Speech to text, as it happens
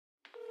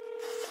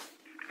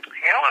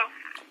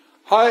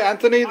Hi,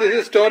 Anthony. This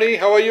is Tony.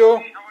 How are you?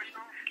 I'm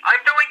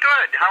doing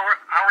good. How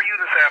are you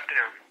this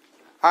afternoon?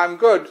 I'm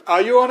good.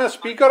 Are you on a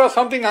speaker or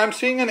something? I'm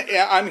hearing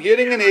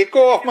an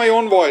echo of my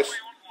own voice.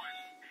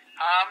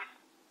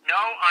 No,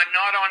 I'm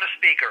not on a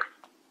speaker.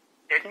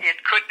 It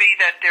could be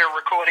that they're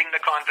recording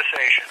the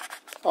conversation.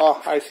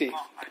 Oh, I see.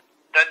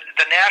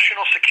 The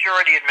National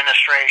Security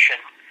Administration,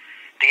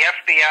 the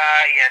FBI,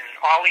 and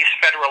all these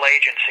federal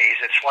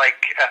agencies, it's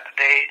like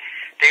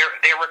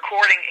they're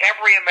recording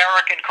every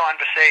American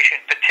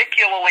conversation,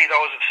 particularly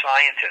those of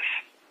scientists.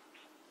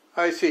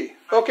 I see.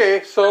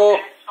 Okay, so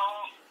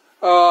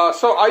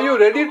are you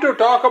ready to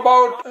talk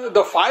about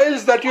the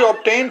files that you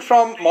obtained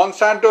from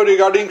Monsanto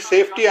regarding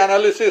safety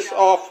analysis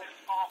of,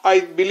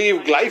 I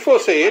believe,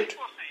 glyphosate,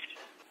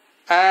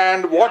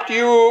 and what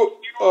your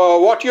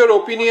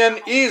opinion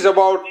is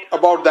about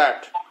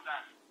that?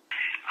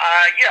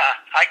 Yeah,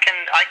 I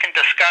can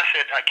discuss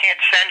it. I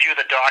can't send you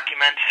the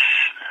documents.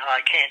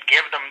 I can't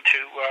give them to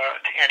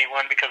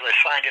anyone because I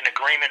signed an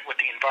agreement with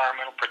the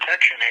Environmental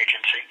Protection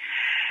Agency.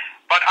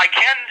 But I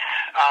can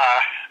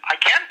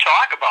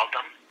talk about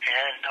them,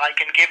 and I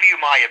can give you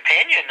my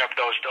opinion of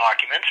those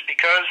documents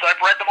because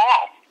I've read them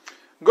all.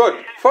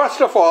 Good.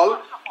 First of all,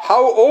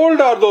 how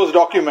old are those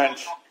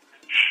documents?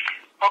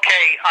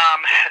 Okay,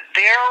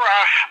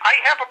 I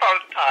have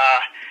about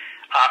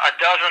a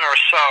dozen or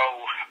so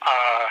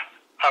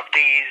of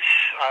these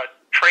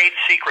trade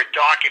secret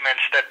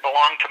documents that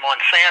belong to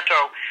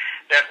Monsanto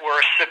that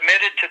were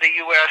submitted to the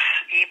U.S.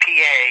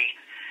 EPA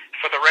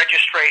for the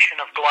registration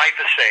of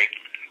glyphosate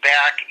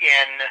back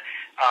in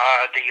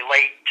the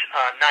late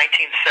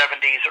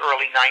 1970s,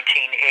 early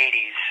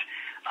 1980s,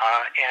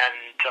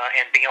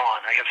 and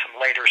beyond. I have some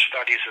later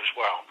studies as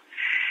well.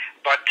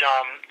 But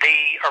the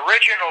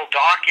original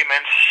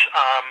documents,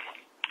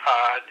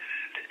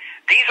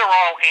 these are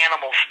all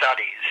animal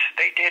studies.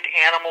 They did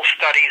animal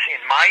studies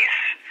in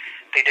mice.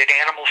 They did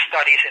animal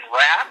studies in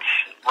rats,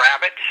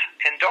 rabbits,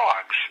 and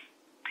dogs.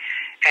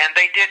 And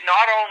they did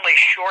not only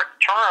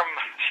short-term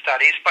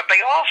studies, but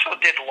they also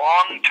did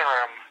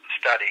long-term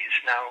studies.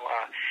 Now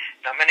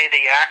many of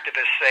the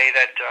activists say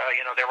that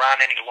there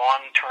aren't any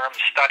long-term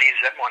studies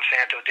that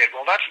Monsanto did.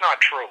 Well, that's not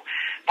true.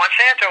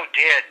 Monsanto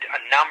did a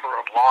number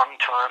of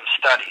long-term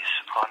studies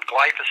on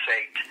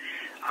glyphosate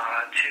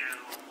to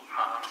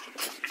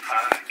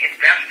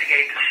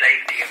investigate the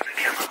safety of the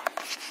chemical.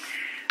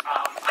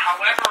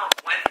 However,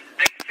 when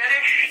they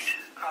finished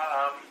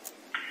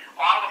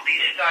all of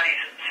these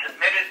studies and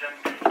submitted them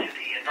to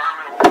the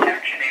Environmental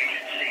Protection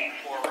Agency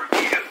for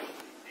review,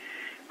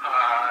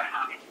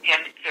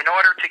 in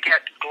order to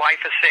get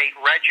glyphosate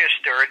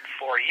registered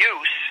for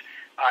use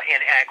in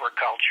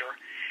agriculture,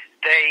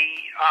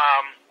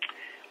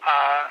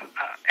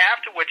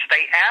 afterwards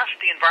they asked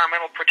the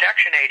Environmental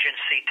Protection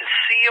Agency to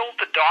seal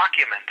the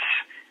documents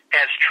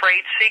as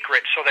trade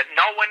secrets so that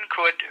no one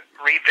could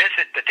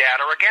revisit the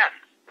data again.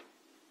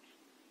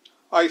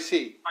 I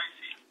see.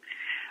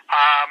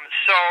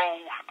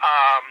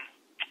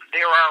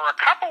 There are a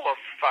couple of,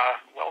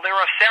 there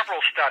are several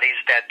studies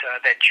that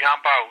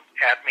jump out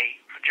at me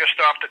just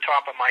off the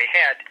top of my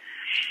head.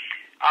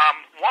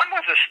 One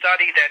was a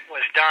study that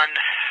was done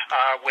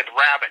with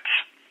rabbits,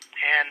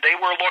 and they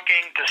were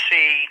looking to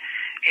see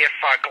if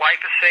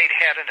glyphosate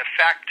had an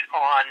effect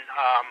on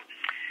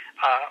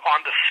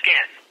the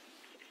skin,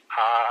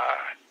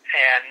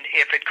 and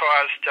if it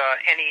caused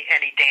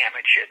any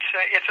damage.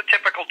 It's a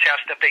typical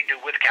test that they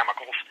do with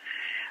chemicals.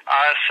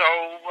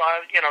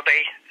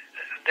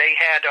 They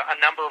had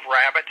a number of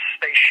rabbits.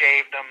 They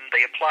shaved them.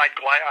 They applied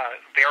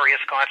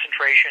various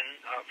concentration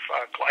of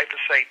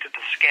glyphosate to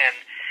the skin.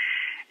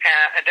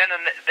 And then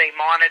they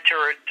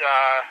monitored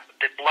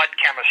the blood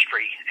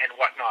chemistry and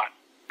whatnot.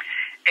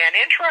 And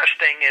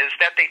interesting is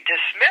that they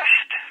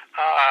dismissed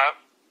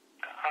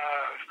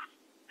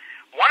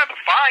one of the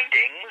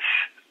findings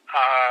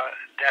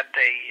that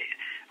they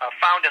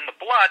found in the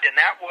blood, and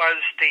that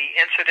was the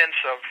incidence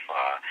of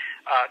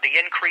the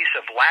increase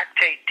of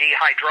lactate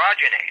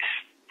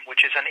dehydrogenase,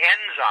 which is an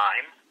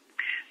enzyme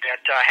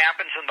that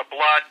happens in the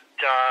blood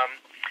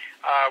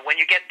when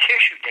you get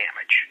tissue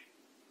damage.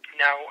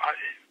 Now,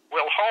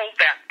 we'll hold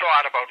that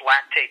thought about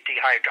lactate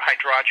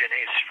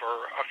dehydrogenase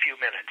for a few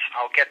minutes.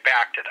 I'll get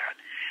back to that.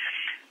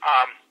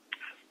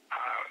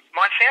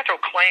 Monsanto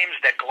claims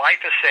that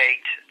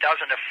glyphosate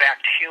doesn't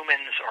affect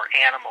humans or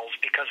animals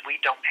because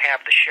we don't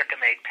have the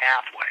shikimate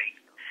pathway.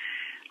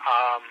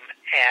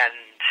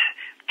 And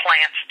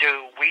plants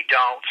do, we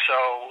don't,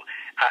 so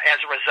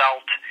as a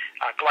result,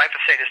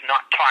 glyphosate is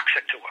not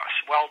toxic to us.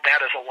 Well, that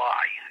is a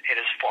lie. It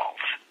is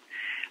false.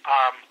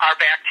 Our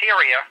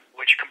bacteria,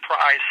 which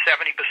comprise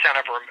 70%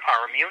 of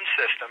our immune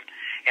system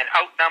and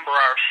outnumber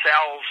our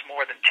cells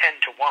more than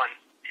 10 to 1,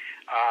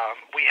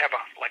 we have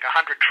like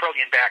 100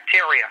 trillion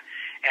bacteria,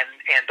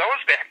 and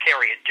those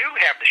bacteria do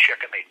have the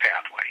shikimate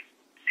pathway.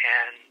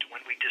 And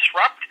when we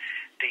disrupt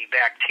the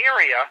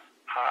bacteria,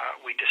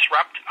 we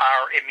disrupt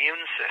our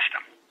immune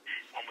system.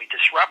 When we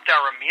disrupt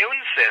our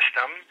immune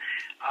system,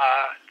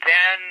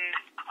 then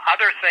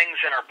other things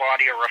in our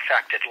body are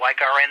affected,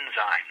 like our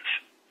enzymes.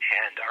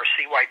 and our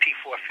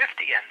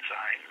CYP450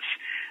 enzymes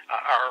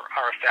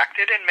are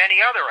affected, and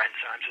many other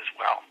enzymes as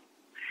well.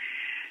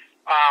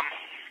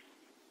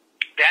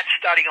 That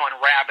study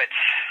on rabbits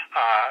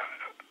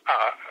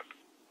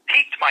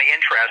piqued my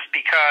interest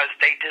because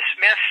they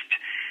dismissed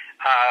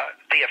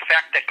the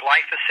effect that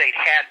glyphosate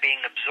had being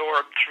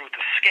absorbed through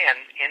the skin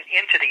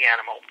into the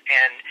animal,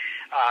 and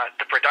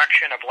the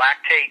production of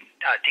lactate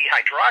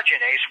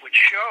dehydrogenase, which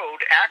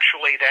showed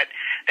actually that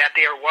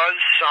there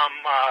was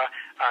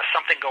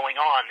something going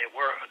on.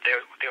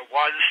 There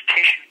was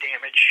tissue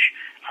damage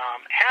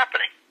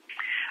happening.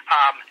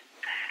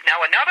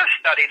 Now, another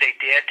study they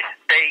did,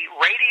 they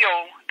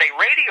radio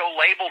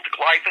labeled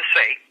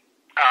glyphosate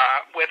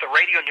with a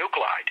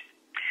radionuclide,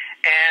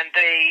 and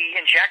they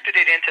injected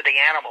it into the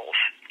animals,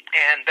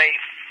 and they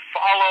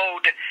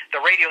followed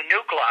the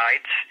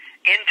radionuclides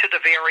into the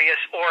various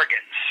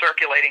organs,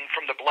 circulating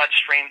from the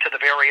bloodstream to the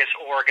various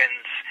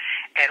organs.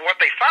 And what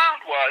they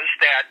found was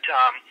that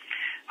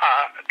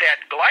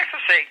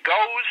glyphosate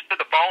goes to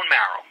the bone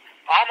marrow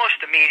almost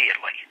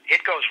immediately.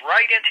 It goes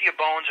right into your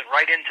bones and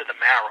right into the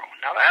marrow.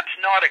 Now, that's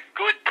not a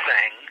good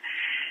thing,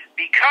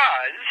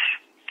 because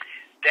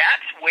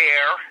that's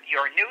where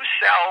your new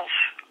cells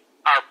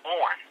are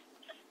born.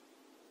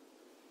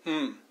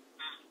 And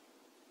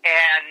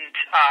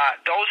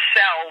those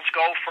cells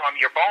go from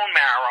your bone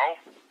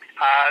marrow.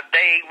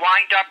 They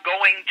wind up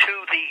going to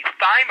the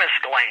thymus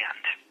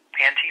gland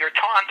and to your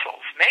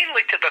tonsils,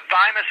 mainly to the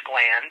thymus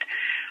gland,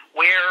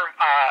 where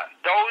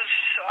those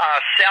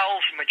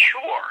cells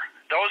mature.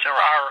 Those are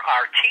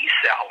our T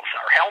cells,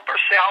 our helper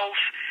cells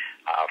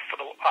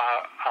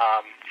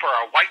for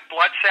our white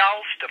blood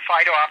cells to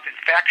fight off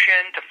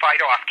infection, to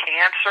fight off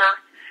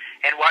cancer,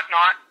 and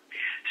whatnot.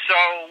 So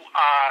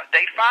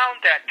they found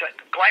that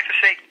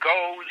glyphosate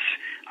goes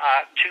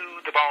to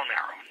the bone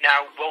marrow.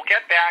 Now, we'll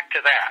get back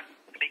to that,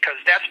 because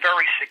that's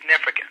very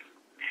significant.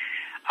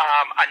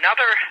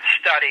 Another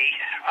study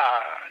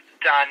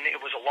done,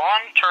 it was a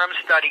long-term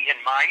study in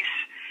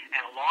mice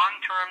and a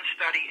long-term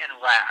study in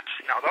rats.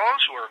 Now,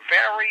 those were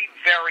very,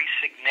 very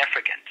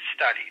significant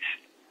studies.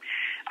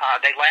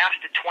 They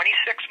lasted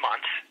 26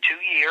 months, 2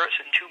 years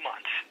and 2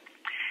 months.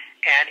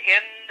 And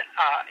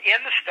in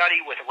the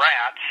study with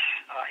rats,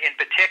 in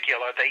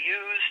particular, they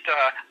used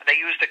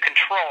a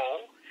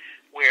control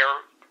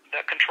where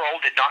the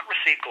control did not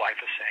receive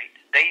glyphosate.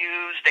 They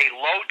used a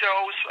low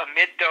dose, a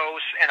mid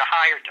dose, and a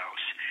higher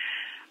dose.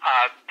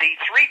 The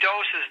 3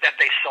 doses that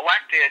they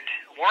selected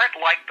weren't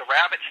like the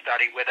rabbit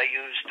study, where they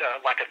used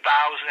like 1,000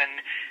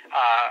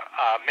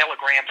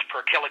 milligrams per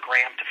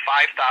kilogram to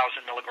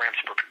 5,000 milligrams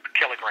per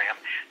kilogram.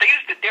 They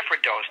used a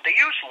different dose. They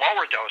used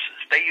lower doses.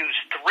 They used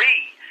 3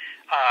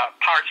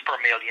 parts per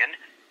million,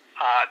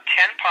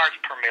 10 parts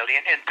per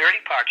million, and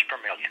 30 parts per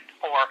million,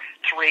 or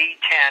 3, 10,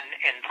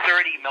 and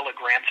 30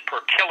 milligrams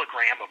per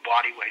kilogram of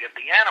body weight of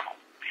the animal.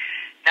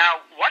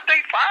 Now, what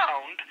they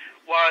found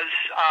was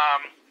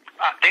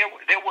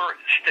there were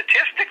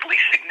statistically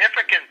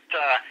significant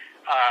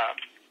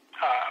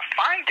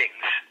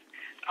findings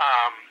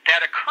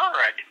that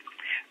occurred,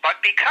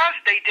 but because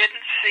they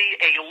didn't see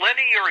a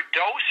linear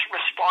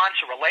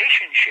dose-response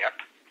relationship,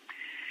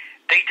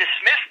 they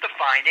dismissed the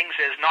findings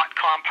as not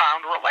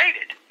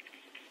compound-related.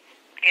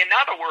 In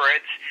other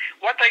words,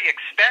 what they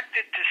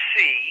expected to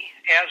see,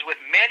 as with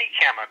many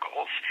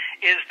chemicals,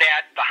 is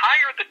that the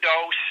higher the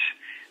dose,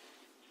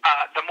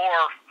 the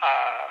more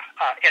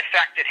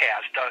effect it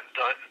has.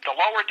 The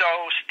lower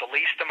dose, the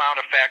least amount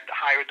of effect. The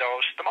higher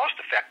dose, the most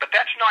effect. But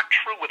that's not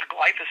true with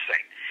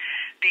glyphosate,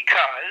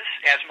 because,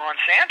 as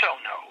Monsanto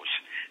knows,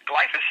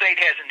 glyphosate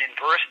has an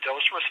inverse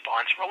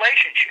dose-response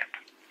relationship.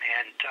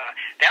 And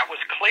that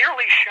was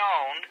clearly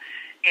shown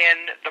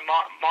in the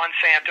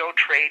Monsanto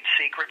trade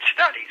secret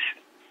studies.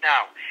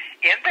 Now,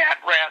 in that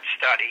rat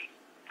study,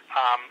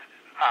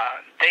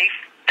 they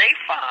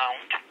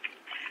found,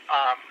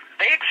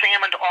 they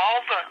examined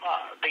all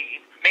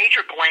the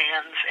major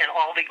glands and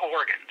all the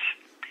organs.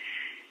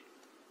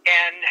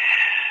 And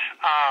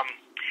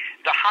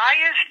the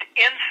highest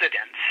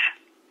incidence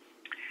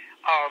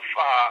of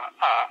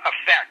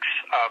effects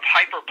of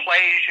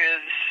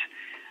hyperplasias,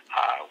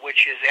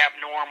 which is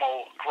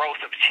abnormal growth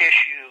of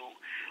tissue,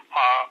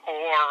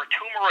 or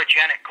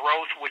tumorigenic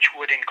growth, which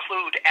would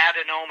include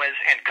adenomas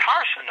and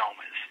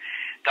carcinomas.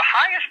 The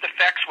highest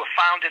effects were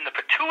found in the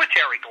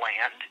pituitary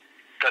gland,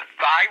 the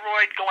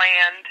thyroid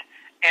gland,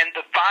 and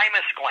the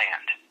thymus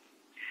gland.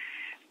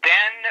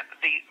 Then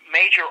the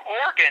major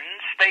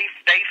organs, they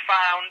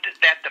found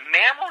that the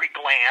mammary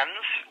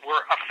glands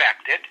were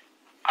affected,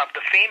 of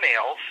the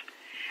females,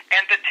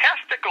 and the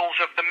testicles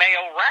of the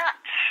male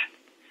rats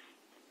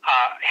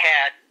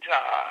had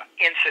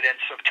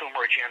incidents of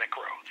tumorigenic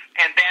growth.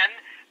 And then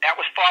that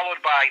was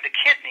followed by the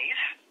kidneys.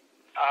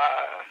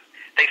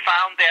 They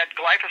found that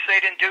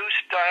glyphosate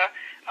induced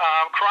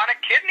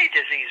chronic kidney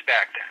disease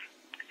back then.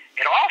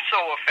 It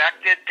also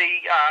affected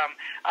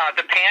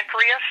the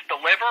pancreas, the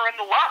liver, and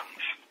the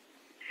lungs.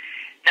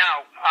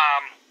 Now,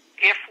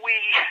 if we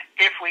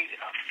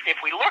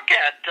look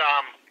at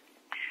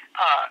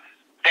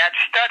that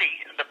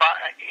study,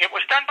 it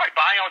was done by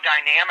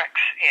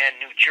Biodynamics in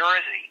New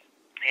Jersey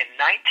in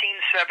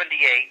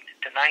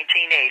 1978 to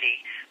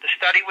 1980. The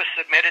study was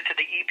submitted to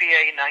the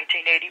EPA in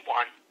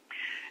 1981,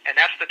 and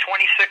that's the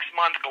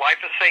 26-month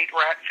glyphosate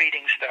rat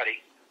feeding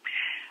study.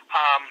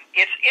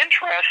 It's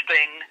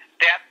interesting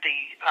that the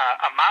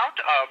amount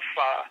of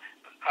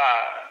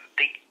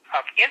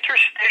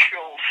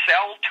interstitial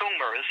cell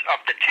tumors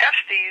of the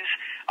testes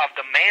of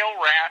the male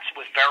rats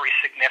was very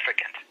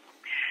significant.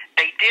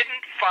 They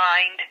didn't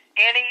find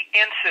any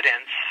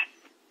incidence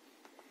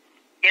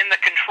in the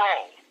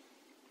control.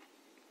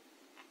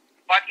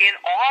 But in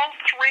all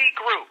three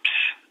groups,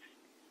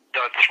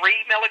 the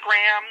 3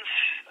 milligrams,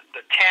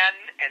 the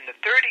 10, and the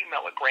 30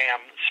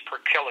 milligrams per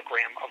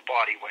kilogram of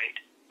body weight,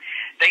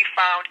 they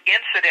found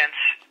incidence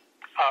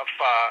of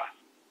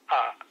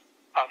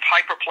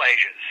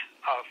hyperplasias,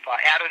 of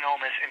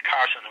adenomas and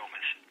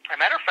carcinomas. As a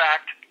matter of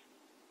fact,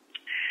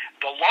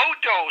 the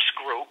low-dose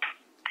group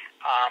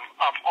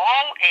of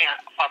all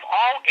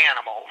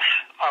animals,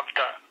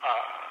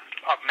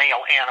 of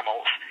male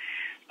animals,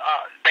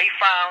 they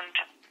found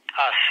 6%.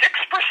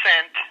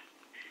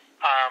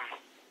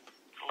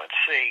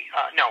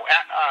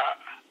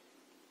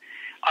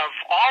 Of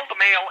all the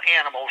male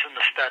animals in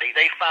the study,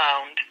 they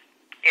found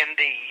in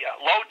the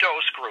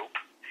low-dose group,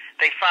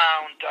 they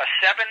found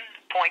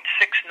 7.69%.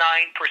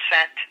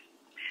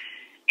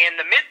 In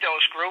the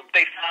mid-dose group,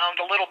 they found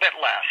a little bit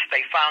less.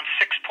 They found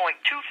 6.25%.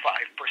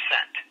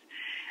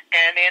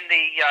 And in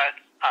the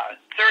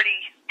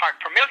 30 part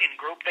per million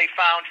group, they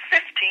found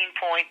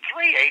 15.38%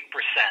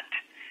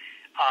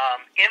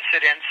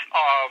 incidence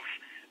of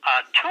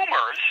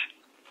tumors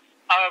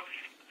of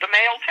the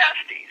male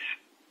testes.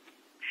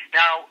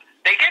 Now,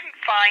 they didn't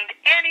find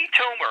any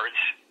tumors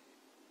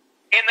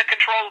in the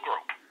control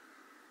group.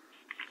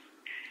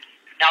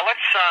 Now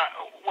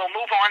we'll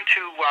move on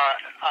to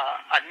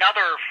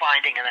another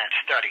finding in that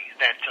study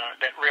that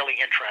really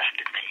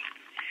interested me.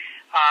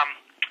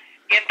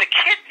 In the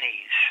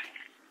kidneys,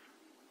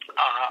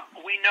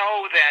 we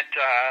know that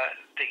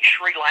the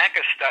Sri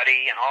Lanka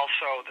study and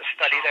also the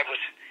study that was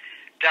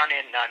done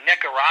in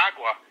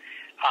Nicaragua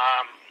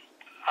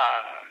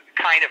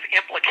kind of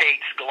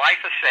implicates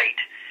glyphosate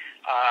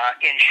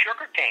in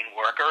sugarcane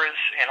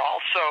workers, and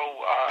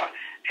also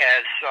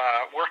as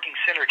working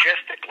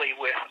synergistically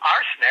with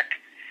arsenic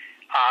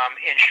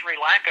in Sri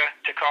Lanka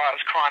to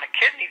cause chronic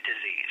kidney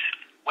disease.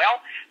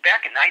 Well,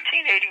 back in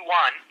 1981,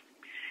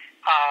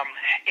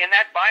 in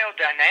that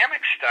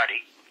biodynamic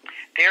study,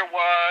 there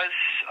was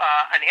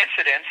an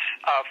incidence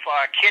of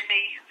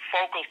kidney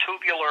focal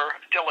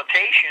tubular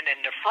dilatation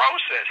and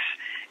nephrosis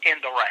in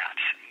the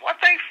rats.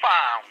 What they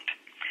found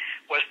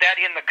was that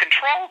in the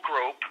control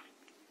group,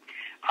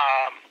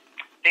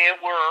 there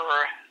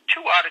were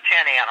 2 out of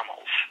 10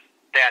 animals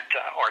that,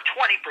 or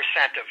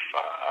 20% of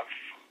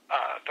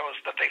those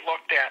that they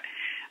looked at,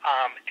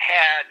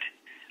 had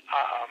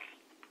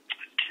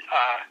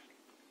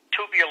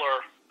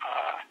tubular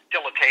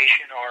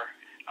dilatation or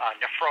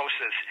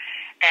nephrosis.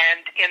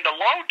 And in the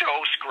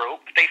low-dose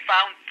group, they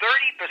found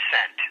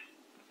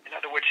 30%. In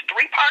other words, 3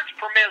 parts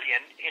per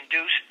million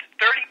induced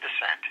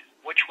 30%,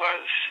 which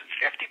was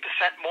 50%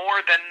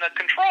 more than the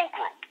control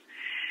group.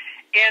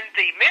 In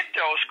the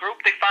mid-dose group,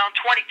 they found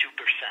 22%.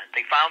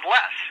 They found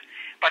less.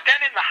 But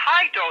then in the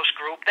high-dose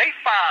group, they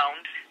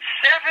found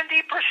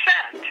 70%.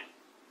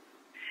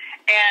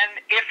 And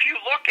if you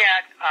look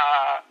at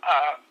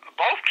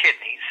both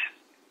kidneys,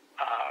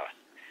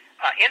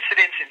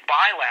 incidence in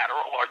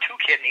bilateral or 2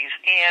 kidneys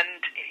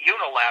and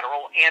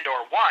unilateral and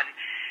or 1,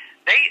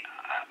 they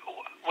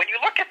when you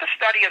look at the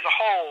study as a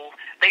whole,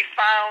 they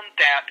found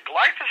that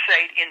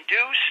glyphosate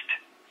induced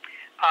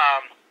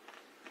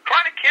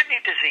chronic kidney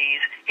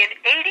disease in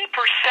 80%.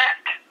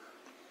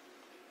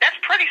 That's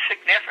pretty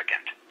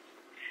significant.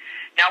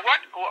 Now,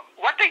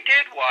 what they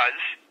did was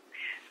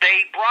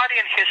they brought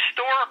in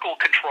historical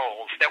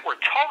controls that were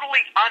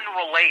totally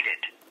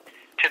unrelated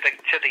to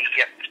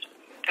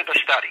the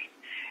study,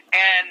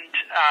 and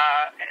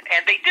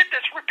they did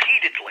this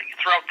repeatedly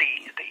throughout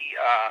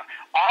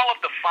all of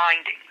the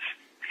findings.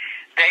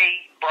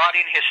 They brought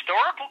in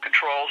historical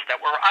controls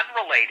that were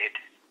unrelated,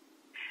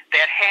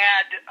 that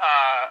had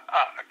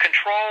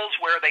controls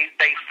where they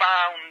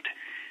found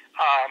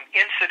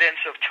incidence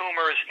of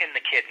tumors in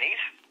the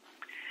kidneys,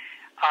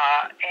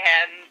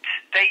 and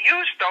they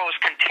used those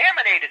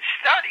contaminated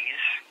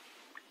studies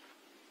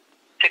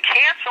to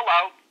cancel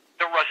out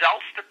the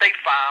results that they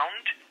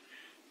found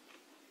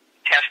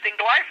testing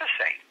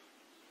glyphosate.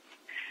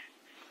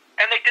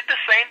 And they did the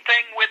same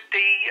thing with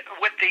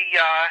the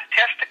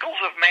testicles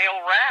of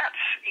male rats.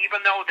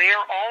 Even though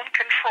their own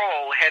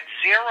control had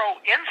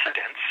 0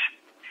 incidence,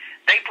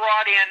 they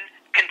brought in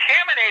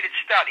contaminated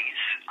studies,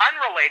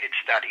 unrelated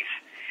studies,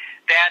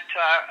 that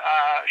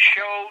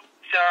showed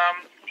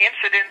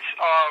incidence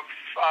of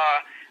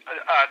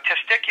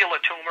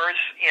testicular tumors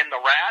in the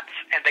rats,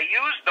 and they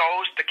used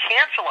those to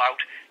cancel out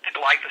the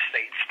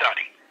glyphosate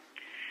study.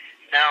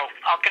 Now,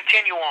 I'll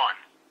continue on.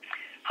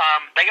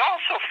 They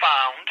also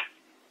found,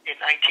 in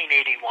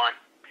 1981,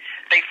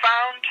 they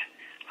found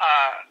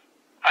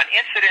an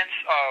incidence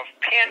of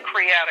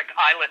pancreatic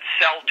islet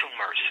cell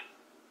tumors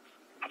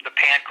of the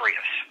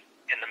pancreas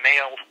in the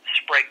male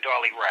Sprague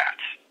Dawley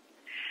rats.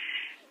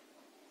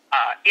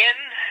 In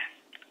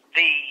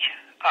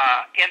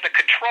the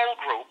control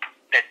group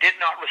that did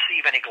not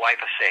receive any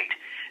glyphosate,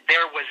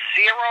 there was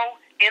 0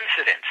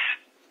 incidence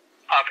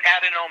of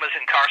adenomas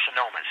and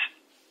carcinomas.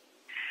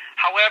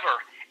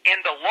 However,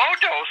 in the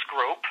low-dose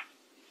group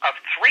of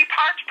 3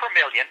 parts per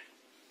million,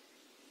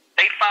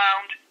 they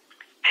found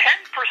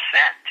 10%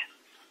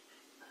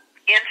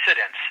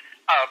 incidence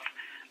of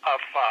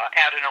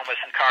adenomas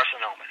and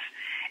carcinomas.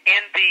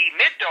 In the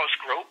mid-dose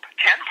group,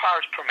 10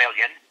 parts per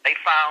million, they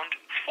found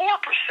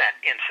 4%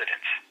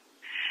 incidence.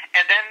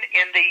 And then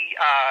in the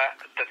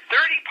 30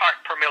 part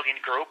per million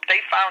group,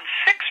 they found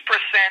 6%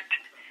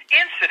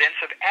 incidence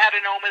of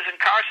adenomas and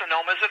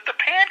carcinomas of the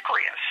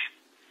pancreas.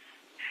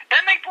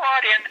 Then they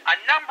brought in a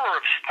number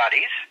of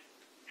studies,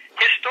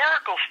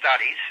 historical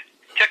studies,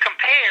 to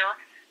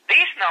compare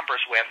these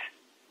numbers with,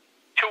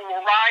 to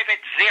arrive at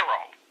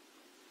 0,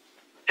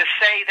 to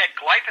say that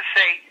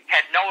glyphosate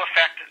had no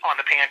effect on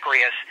the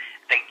pancreas.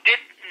 They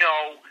didn't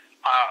know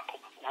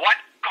what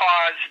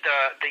caused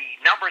the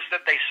numbers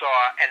that they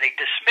saw, and they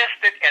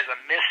dismissed it as a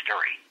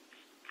mystery.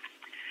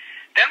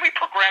 Then we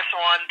progress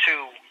on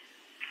to,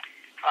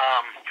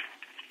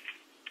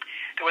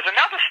 there was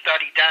another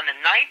study done in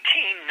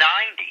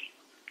 1990.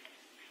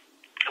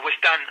 It was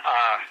done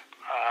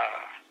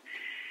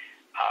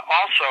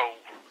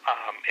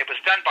it was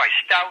done by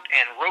Stout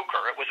and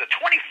Ruker. It was a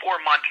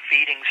 24-month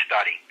feeding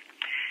study.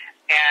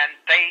 And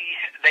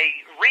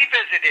they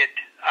revisited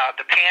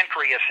the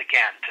pancreas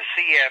again to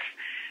see if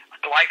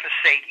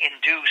glyphosate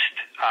induced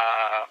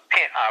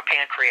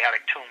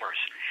pancreatic tumors.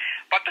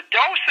 But the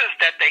doses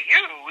that they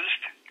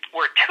used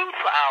were 2,000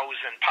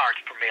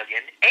 parts per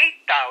million,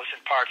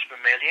 8,000 parts per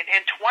million,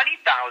 and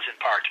 20,000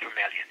 parts per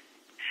million.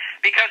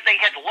 Because they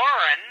had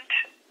learned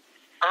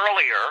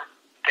earlier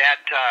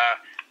that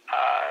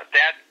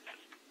that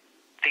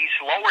these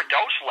lower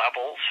dose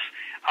levels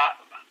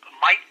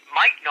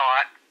might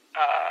not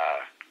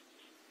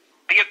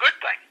be a good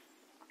thing,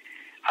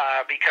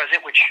 because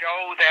it would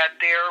show that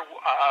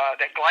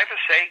that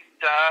glyphosate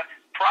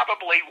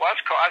probably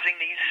was causing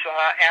these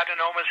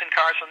adenomas and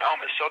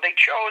carcinomas. So they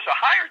chose a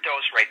higher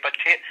dose rate, but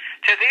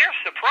to their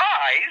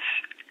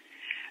surprise,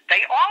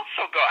 they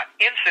also got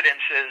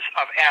incidences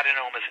of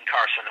adenomas and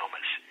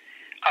carcinomas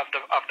of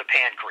the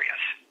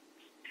pancreas.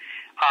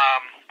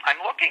 I'm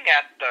looking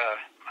at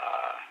a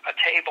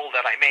table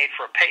that I made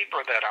for a paper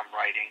that I'm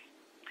writing,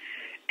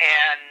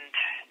 and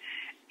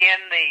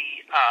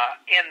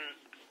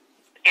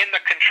in the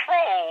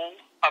control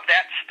of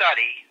that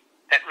study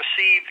that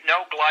received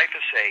no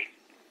glyphosate,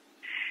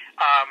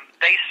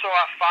 they saw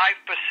a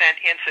 5%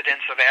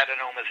 incidence of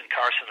adenomas and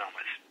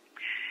carcinomas.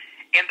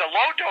 In the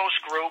low dose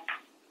group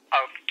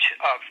of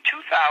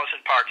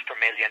 2,000 parts per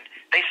million,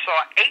 they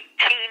saw 18%.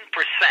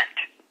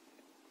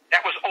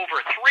 That was over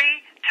 3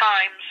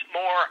 times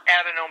more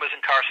adenomas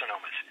and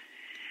carcinomas.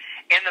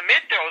 In the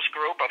mid-dose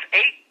group of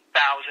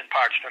 8,000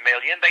 parts per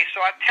million, they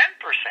saw 10%,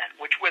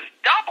 which was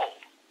double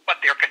what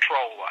their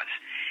control was.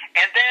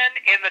 And then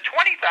in the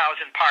 20,000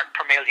 part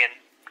per million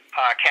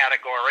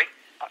category,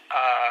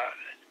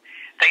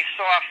 they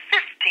saw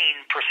 15%.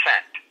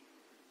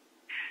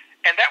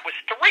 And that was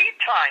 3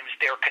 times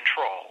their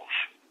controls.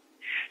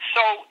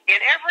 So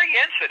in every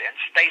incidence,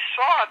 they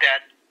saw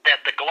that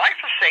the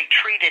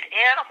glyphosate-treated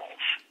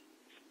animals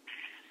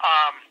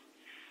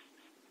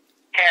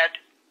had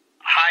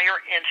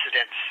higher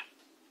incidence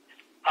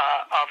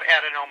of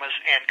adenomas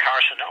and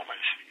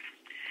carcinomas.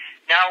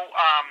 Now,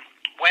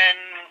 when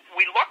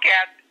we look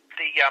at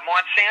the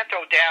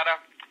Monsanto data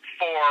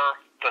for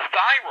the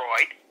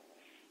thyroid,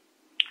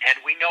 and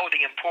we know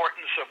the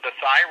importance of the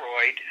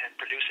thyroid and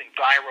producing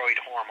thyroid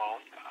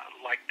hormone,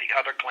 like the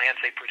other glands,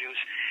 they produce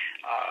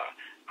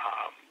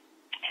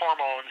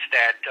hormones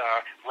that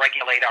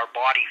regulate our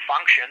body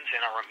functions in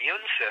our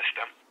immune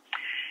system.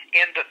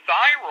 In the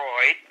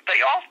thyroid,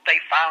 they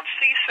found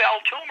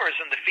C-cell tumors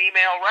in the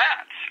female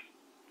rats.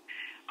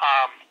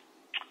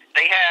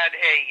 They had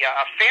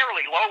a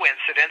fairly low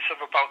incidence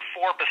of about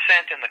 4%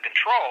 in the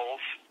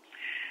controls,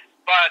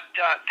 but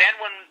then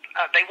when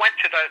they went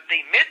to the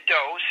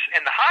mid-dose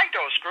and the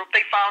high-dose group,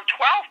 they found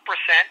 12%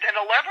 and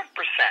 11%.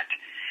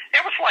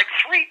 It was like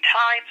 3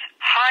 times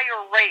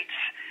higher rates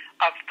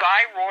of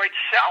thyroid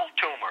cell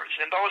tumors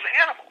in those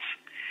animals.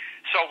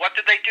 So what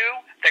did they do?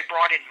 They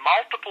brought in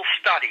multiple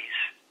studies,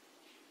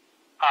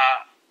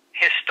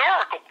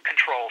 historical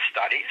control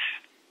studies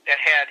that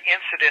had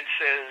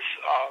incidences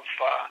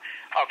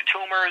of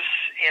tumors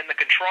in the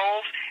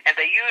controls, and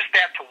they used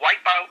that to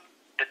wipe out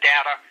the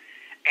data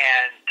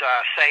and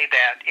say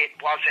that it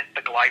wasn't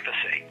the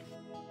glyphosate.